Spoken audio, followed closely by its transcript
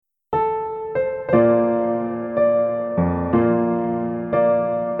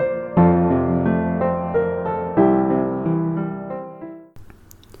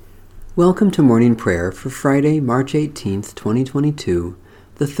Welcome to morning prayer for Friday, March 18th, 2022,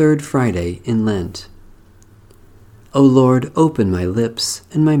 the third Friday in Lent. O Lord, open my lips,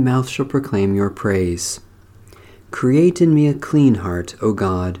 and my mouth shall proclaim your praise. Create in me a clean heart, O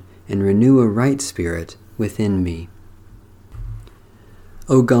God, and renew a right spirit within me.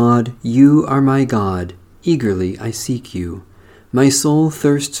 O God, you are my God, eagerly I seek you. My soul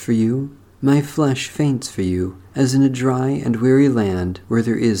thirsts for you, my flesh faints for you, as in a dry and weary land where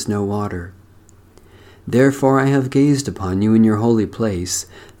there is no water. Therefore I have gazed upon you in your holy place,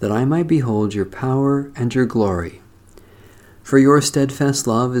 that I might behold your power and your glory. For your steadfast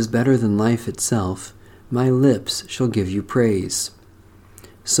love is better than life itself. My lips shall give you praise.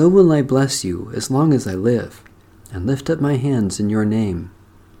 So will I bless you as long as I live, and lift up my hands in your name.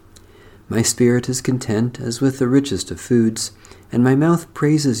 My spirit is content as with the richest of foods, and my mouth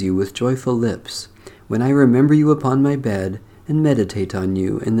praises you with joyful lips, when I remember you upon my bed and meditate on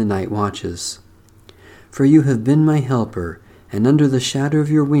you in the night watches. For you have been my helper, and under the shadow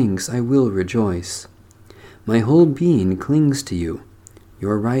of your wings I will rejoice. My whole being clings to you.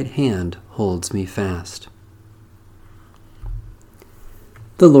 Your right hand holds me fast.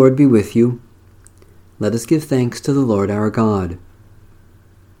 The Lord be with you. Let us give thanks to the Lord our God.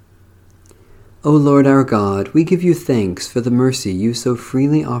 O Lord our God, we give you thanks for the mercy you so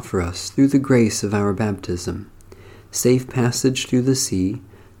freely offer us through the grace of our baptism, safe passage through the sea,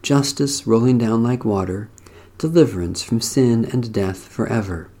 justice rolling down like water, deliverance from sin and death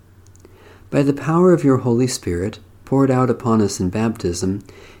forever. By the power of your Holy Spirit, poured out upon us in baptism,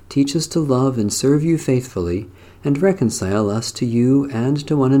 teach us to love and serve you faithfully, and reconcile us to you and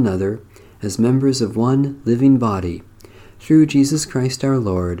to one another as members of one living body, through Jesus Christ our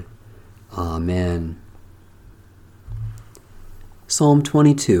Lord. Amen. Psalm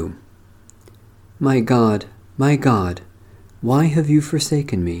 22. My God, why have you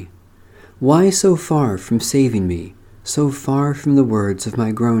forsaken me? Why so far from saving me, so far from the words of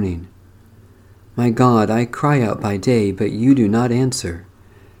my groaning? My God, I cry out by day, but you do not answer,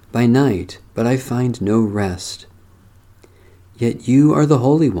 by night, but I find no rest. Yet you are the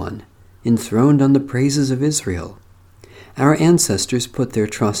Holy One, enthroned on the praises of Israel. Our ancestors put their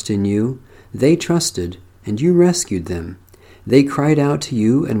trust in you. They trusted, and you rescued them. They cried out to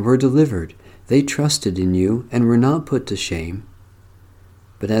you and were delivered. They trusted in you and were not put to shame.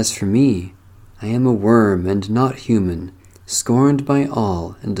 But as for me, I am a worm and not human, scorned by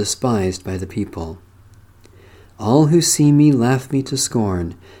all and despised by the people. All who see me laugh me to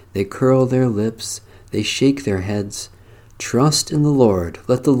scorn. They curl their lips, they shake their heads. Trust in the Lord,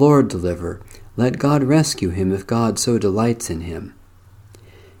 let the Lord deliver. Let God rescue him if God so delights in him.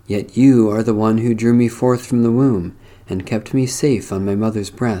 Yet you are the one who drew me forth from the womb and kept me safe on my mother's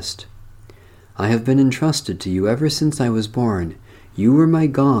breast. I have been entrusted to you ever since I was born. You were my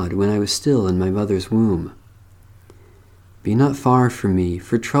God when I was still in my mother's womb. Be not far from me,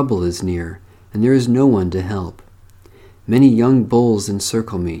 for trouble is near, and there is no one to help. Many young bulls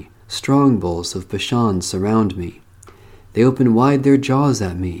encircle me, strong bulls of Bashan surround me. They open wide their jaws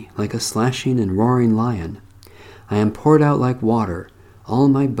at me, like a slashing and roaring lion. I am poured out like water. All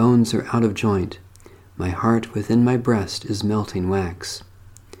my bones are out of joint. My heart within my breast is melting wax.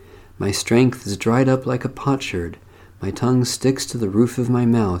 My strength is dried up like a potsherd. My tongue sticks to the roof of my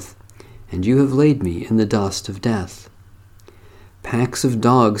mouth, and you have laid me in the dust of death. Packs of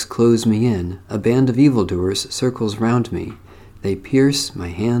dogs close me in. A band of evildoers circles round me. They pierce my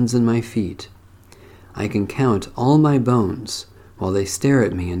hands and my feet. I can count all my bones, while they stare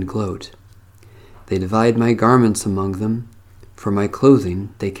at me and gloat. They divide my garments among them. For my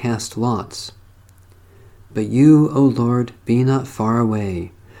clothing they cast lots. But you, O Lord, be not far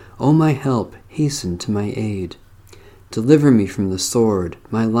away. O my help, hasten to my aid. Deliver me from the sword,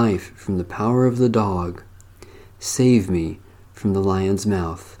 my life from the power of the dog. Save me from the lion's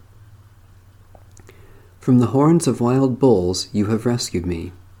mouth. From the horns of wild bulls you have rescued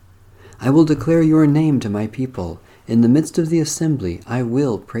me. I will declare your name to my people. In the midst of the assembly I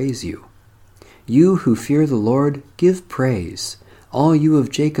will praise you. You who fear the Lord, give praise. All you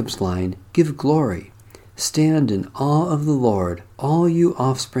of Jacob's line, give glory. Stand in awe of the Lord, all you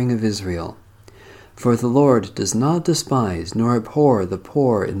offspring of Israel. For the Lord does not despise nor abhor the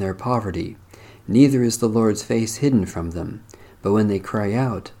poor in their poverty. Neither is the Lord's face hidden from them. But when they cry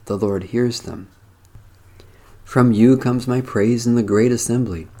out, the Lord hears them. From you comes my praise in the great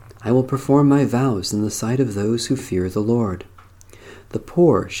assembly. I will perform my vows in the sight of those who fear the Lord. The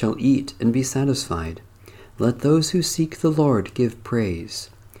poor shall eat and be satisfied. Let those who seek the Lord give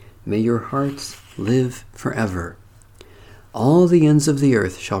praise. May your hearts live forever. All the ends of the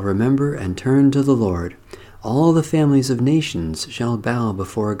earth shall remember and turn to the Lord. all the families of nations shall bow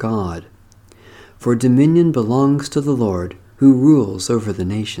before God. For dominion belongs to the Lord, who rules over the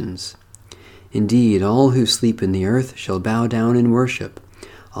nations. Indeed, all who sleep in the earth shall bow down and worship.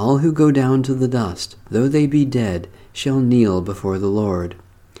 All who go down to the dust, though they be dead, shall kneel before the Lord.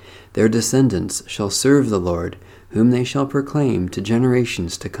 Their descendants shall serve the Lord, whom they shall proclaim to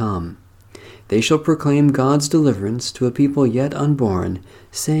generations to come. They shall proclaim God's deliverance to a people yet unborn,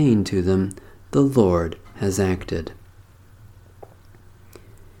 saying to them, "The Lord has acted."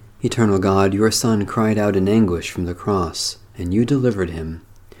 Eternal God, your Son cried out in anguish from the cross, and you delivered him.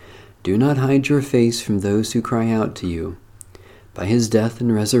 Do not hide your face from those who cry out to you. By his death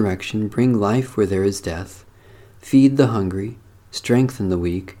and resurrection bring life where there is death. Feed the hungry, strengthen the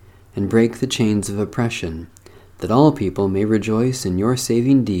weak, and break the chains of oppression, that all people may rejoice in your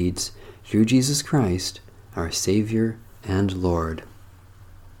saving deeds through Jesus Christ, our Savior and Lord.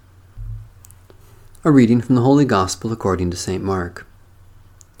 A reading from the Holy Gospel according to St. Mark.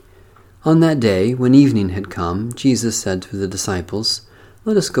 On that day, when evening had come, Jesus said to the disciples,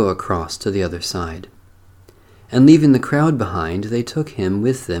 "Let us go across to the other side." And leaving the crowd behind, they took him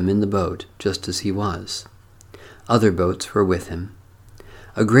with them in the boat, just as he was. Other boats were with him.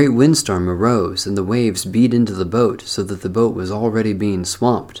 A great windstorm arose, and the waves beat into the boat, so that the boat was already being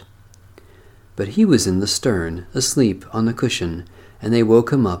swamped. But he was in the stern, asleep on the cushion, and they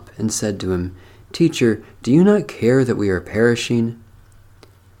woke him up and said to him, "Teacher, do you not care that we are perishing?"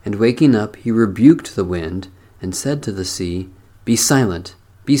 And waking up, he rebuked the wind and said to the sea, "Be silent,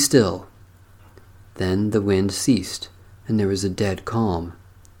 be still." Then the wind ceased, and there was a dead calm.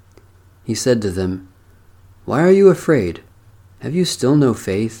 He said to them, "Why are you afraid? Have you still no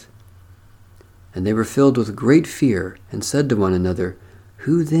faith?" And they were filled with great fear and said to one another,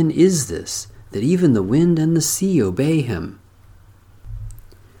 "Who then is this, that even the wind and the sea obey him?"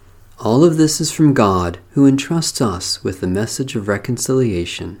 All of this is from God, who entrusts us with the message of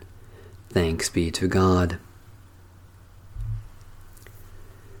reconciliation. Thanks be to God.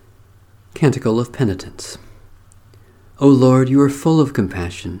 Canticle of Penitence. O Lord, you are full of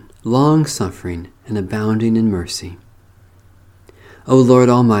compassion, long-suffering, and abounding in mercy. O Lord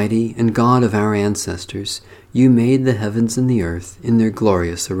Almighty and God of our ancestors, you made the heavens and the earth in their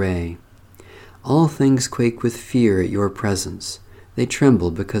glorious array. All things quake with fear at your presence. They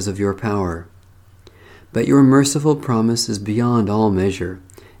tremble because of your power. But your merciful promise is beyond all measure.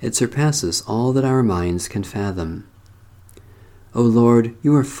 It surpasses all that our minds can fathom. O Lord,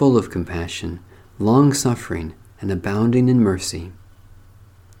 you are full of compassion, long-suffering, and abounding in mercy.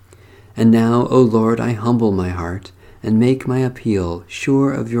 And now, O Lord, I humble my heart and make my appeal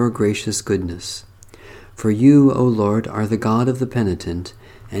sure of your gracious goodness. For you, O Lord, are the God of the penitent,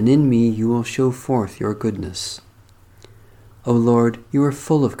 and in me you will show forth your goodness. O Lord, you are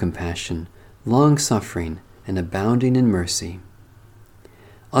full of compassion, long-suffering, and abounding in mercy.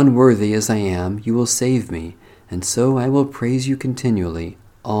 Unworthy as I am, you will save me, and so I will praise you continually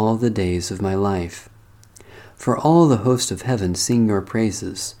all the days of my life. For all the host of heaven sing your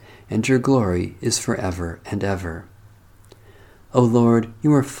praises, and your glory is forever and ever. O Lord,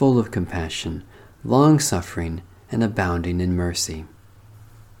 you are full of compassion, long-suffering, and abounding in mercy.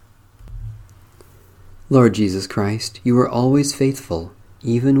 Lord Jesus Christ, you are always faithful,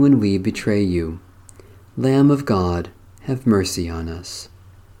 even when we betray you. Lamb of God, have mercy on us.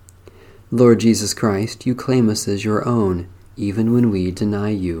 Lord Jesus Christ, you claim us as your own, even when we deny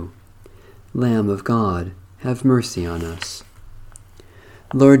you. Lamb of God, have mercy on us.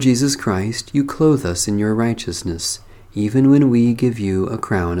 Lord Jesus Christ, you clothe us in your righteousness, even when we give you a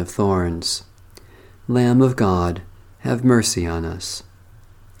crown of thorns. Lamb of God, have mercy on us.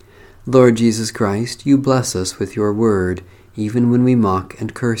 Lord Jesus Christ, you bless us with your word, even when we mock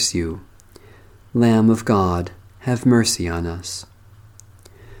and curse you. Lamb of God, have mercy on us.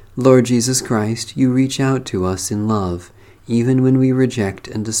 Lord Jesus Christ, you reach out to us in love, even when we reject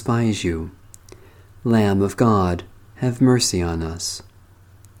and despise you. Lamb of God, have mercy on us.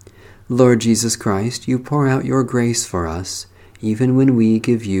 Lord Jesus Christ, you pour out your grace for us, even when we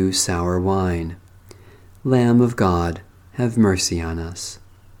give you sour wine. Lamb of God, have mercy on us.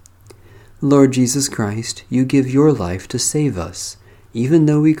 Lord Jesus Christ, you give your life to save us, even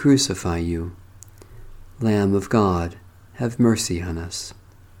though we crucify you. Lamb of God, have mercy on us.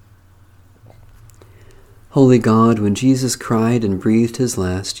 Holy God, when Jesus cried and breathed his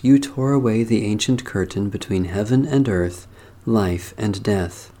last, you tore away the ancient curtain between heaven and earth, life and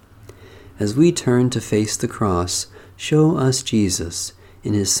death. As we turn to face the cross, show us Jesus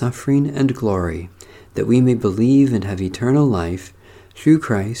in his suffering and glory, that we may believe and have eternal life through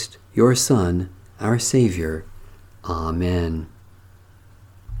Christ, your Son, our Savior. Amen.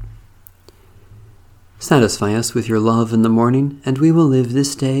 Satisfy us with your love in the morning, and we will live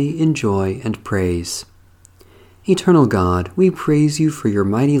this day in joy and praise. Eternal God, we praise you for your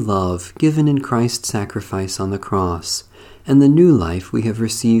mighty love given in Christ's sacrifice on the cross, and the new life we have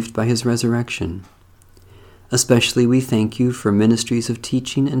received by his resurrection. Especially we thank you for ministries of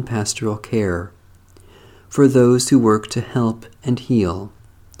teaching and pastoral care, for those who work to help and heal,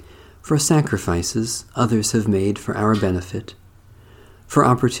 for sacrifices others have made for our benefit, for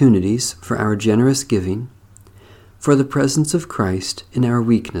opportunities for our generous giving, for the presence of Christ in our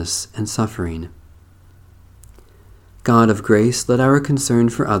weakness and suffering. God of grace, let our concern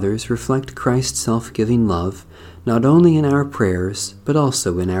for others reflect Christ's self-giving love, not only in our prayers, but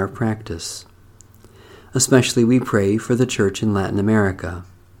also in our practice. Especially we pray for the Church in Latin America,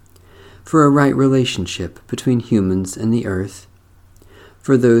 for a right relationship between humans and the earth,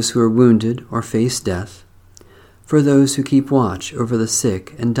 for those who are wounded or face death, for those who keep watch over the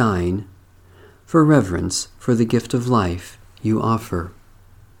sick and dying, for reverence for the gift of life you offer.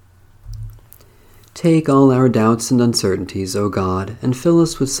 Take all our doubts and uncertainties, O God, and fill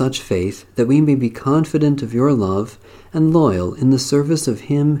us with such faith that we may be confident of your love and loyal in the service of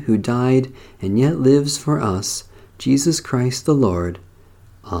him who died and yet lives for us, Jesus Christ the Lord.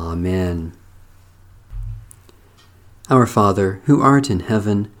 Amen. Our Father, who art in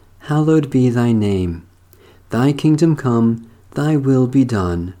heaven, hallowed be thy name. Thy kingdom come, thy will be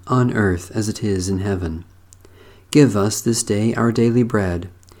done, on earth as it is in heaven. Give us this day our daily bread,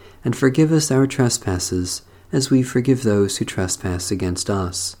 and forgive us our trespasses, as we forgive those who trespass against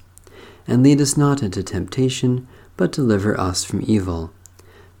us. And lead us not into temptation, but deliver us from evil.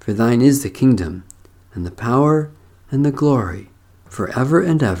 For thine is the kingdom, and the power, and the glory, forever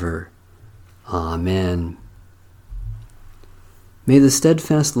and ever. Amen. May the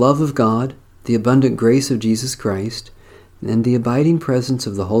steadfast love of God, the abundant grace of Jesus Christ, and the abiding presence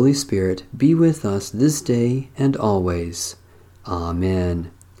of the Holy Spirit be with us this day and always.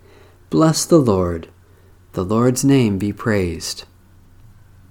 Amen. Bless the Lord. The Lord's name be praised.